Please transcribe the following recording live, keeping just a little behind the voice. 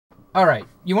All right,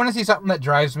 you want to see something that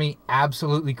drives me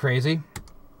absolutely crazy?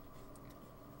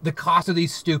 The cost of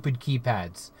these stupid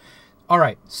keypads. All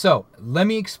right, so let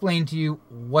me explain to you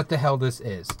what the hell this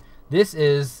is. This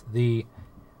is the,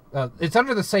 it's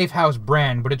under the Safe House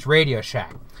brand, but it's Radio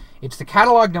Shack. It's the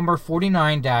catalog number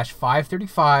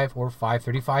 49-535 or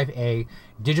 535A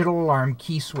digital alarm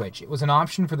key switch. It was an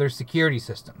option for their security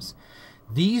systems.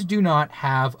 These do not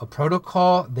have a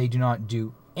protocol. They do not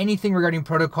do anything regarding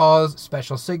protocols,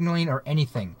 special signaling, or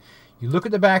anything. You look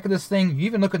at the back of this thing, you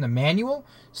even look in the manual,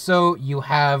 so you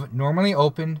have normally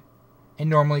opened and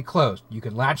normally closed. You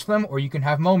can latch them or you can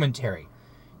have momentary.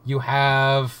 You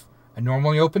have a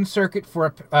normally open circuit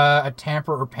for a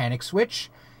tamper or panic switch,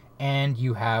 and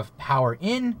you have power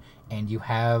in, and you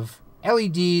have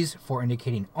LEDs for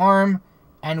indicating arm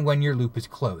and when your loop is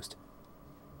closed.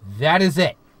 That is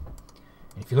it.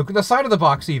 And if you look at the side of the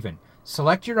box even,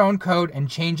 select your own code and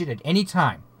change it at any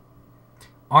time.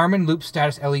 Arm and loop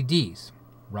status LEDs.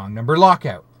 Wrong number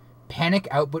lockout. Panic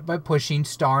output by pushing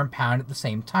star and pound at the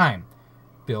same time.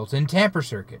 Built-in tamper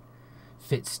circuit.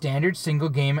 Fits standard single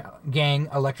gang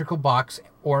electrical box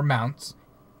or mounts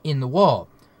in the wall.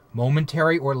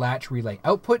 Momentary or latch relay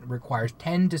output requires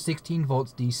 10 to 16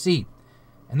 volts DC.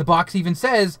 And the box even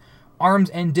says arms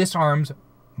and disarms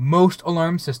most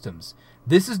alarm systems.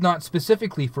 This is not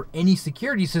specifically for any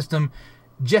security system,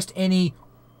 just any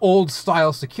old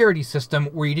style security system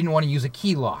where you didn't want to use a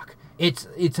key lock. It's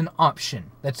an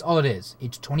option. That's all it is.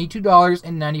 It's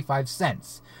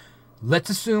 $22.95.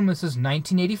 Let's assume this is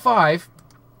 1985.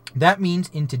 That means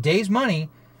in today's money,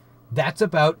 that's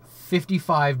about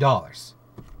 $55.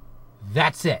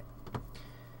 That's it.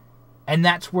 And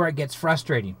that's where it gets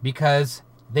frustrating, because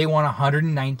they want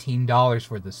 $119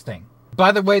 for this thing.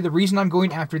 By the way, the reason I'm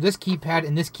going after this keypad,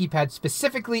 and this keypad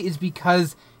specifically, is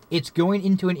because it's going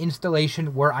into an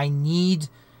installation where I need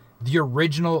the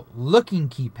original looking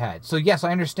keypad. So yes,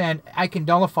 I understand I can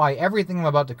nullify everything I'm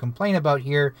about to complain about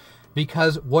here,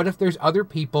 because what if there's other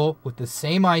people with the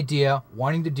same idea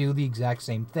wanting to do the exact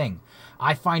same thing?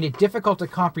 I find it difficult to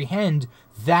comprehend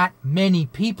that many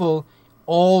people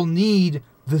all need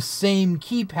the same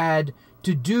keypad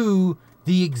to do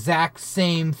the exact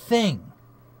same thing.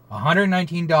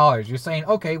 $119. You're saying,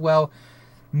 okay, well,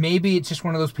 maybe it's just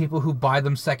one of those people who buy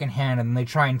them secondhand and they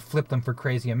try and flip them for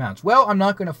crazy amounts. Well, I'm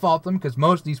not going to fault them, because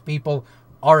most of these people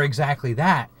are exactly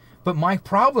that. But my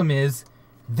problem is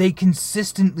they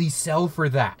consistently sell for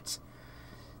that.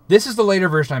 This is the later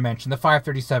version I mentioned, the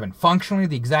 537. Functionally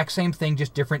the exact same thing,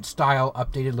 just different style,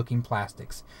 updated looking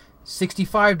plastics.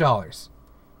 $65,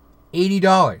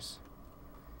 $80,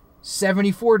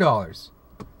 $74,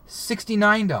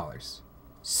 $69,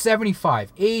 $75,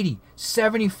 $80,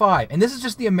 $75. And this is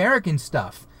just the American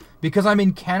stuff. Because I'm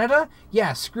in Canada,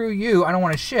 yeah, screw you, I don't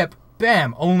want to ship.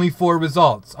 Bam, only 4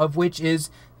 results, of which is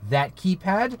that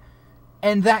keypad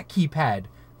and that keypad.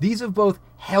 These have both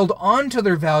held on to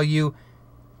their value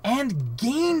and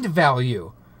gained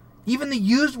value. Even the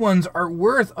used ones are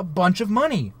worth a bunch of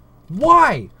money.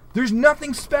 Why? There's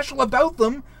nothing special about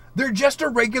them. They're just a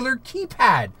regular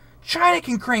keypad. China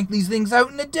can crank these things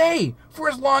out in a day for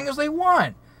as long as they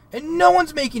want, and no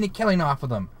one's making a killing off of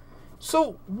them.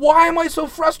 So why am I so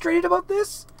frustrated about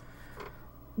this?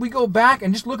 We go back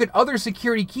and just look at other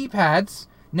security keypads.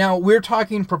 Now, we're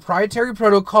talking proprietary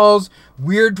protocols,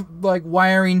 weird like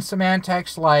wiring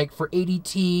semantics, like for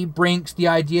ADT, Brinks, the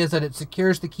idea is that it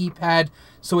secures the keypad,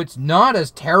 so it's not as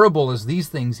terrible as these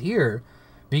things here,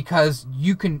 because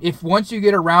you can, if once you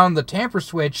get around the tamper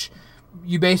switch,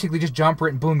 you basically just jumper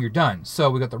it and boom, you're done. So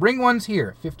we got the ring ones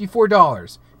here,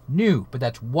 $54, new, but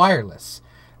that's wireless.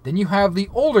 Then you have the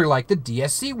older, like the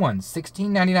DSC ones,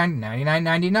 $16.99,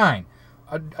 $99.99,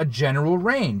 a general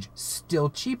range, still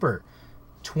cheaper.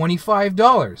 $25,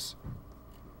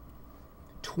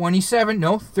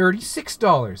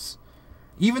 $36.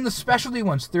 Even the specialty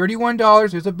ones,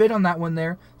 $31. There's a bid on that one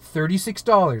there.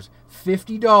 $36,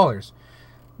 $50.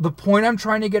 The point I'm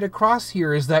trying to get across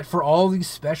here is that for all these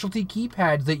specialty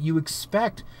keypads that you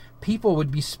expect people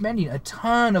would be spending a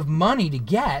ton of money to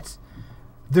get,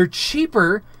 they're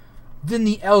cheaper than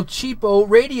the El Cheapo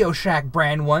Radio Shack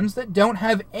brand ones that don't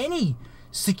have any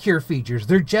secure features.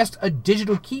 They're just a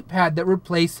digital keypad that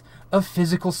replace a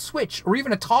physical switch or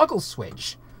even a toggle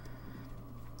switch.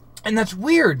 And that's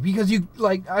weird, because you,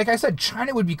 like I said,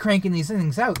 China would be cranking these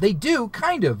things out. They do,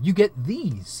 kind of. You get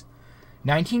these.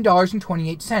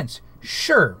 $19.28.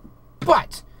 Sure,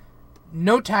 but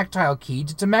no tactile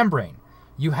keys. It's a membrane.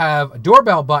 You have a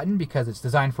doorbell button because it's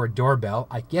designed for a doorbell.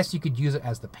 I guess you could use it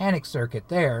as the panic circuit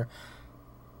there.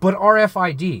 But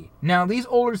RFID. Now, these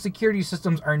older security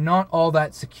systems are not all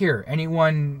that secure.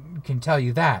 Anyone can tell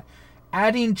you that.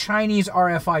 adding Chinese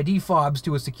RFID fobs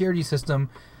to a security system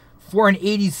for an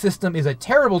 80s system is a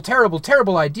terrible, terrible,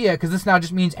 terrible idea, because this now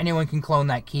just means anyone can clone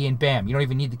that key and bam, you don't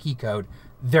even need the key code.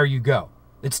 There you go.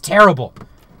 It's terrible.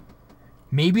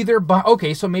 Maybe they're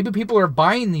okay, so maybe people are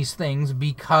buying these things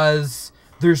because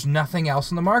there's nothing else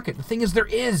in the market. The thing is, there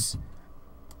is.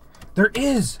 There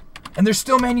is. And they're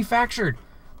still manufactured.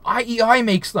 IEI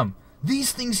makes them.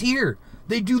 These things here,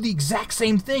 they do the exact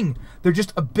same thing. They're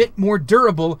just a bit more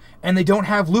durable, and they don't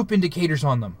have loop indicators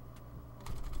on them.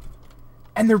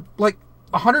 And they're like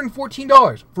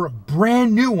 $114 for a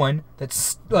brand new one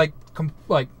that's like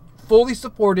fully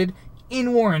supported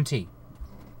in warranty.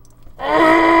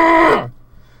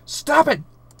 Stop it!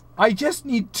 I just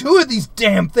need 2 of these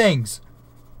damn things.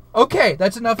 Okay,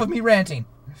 that's enough of me ranting.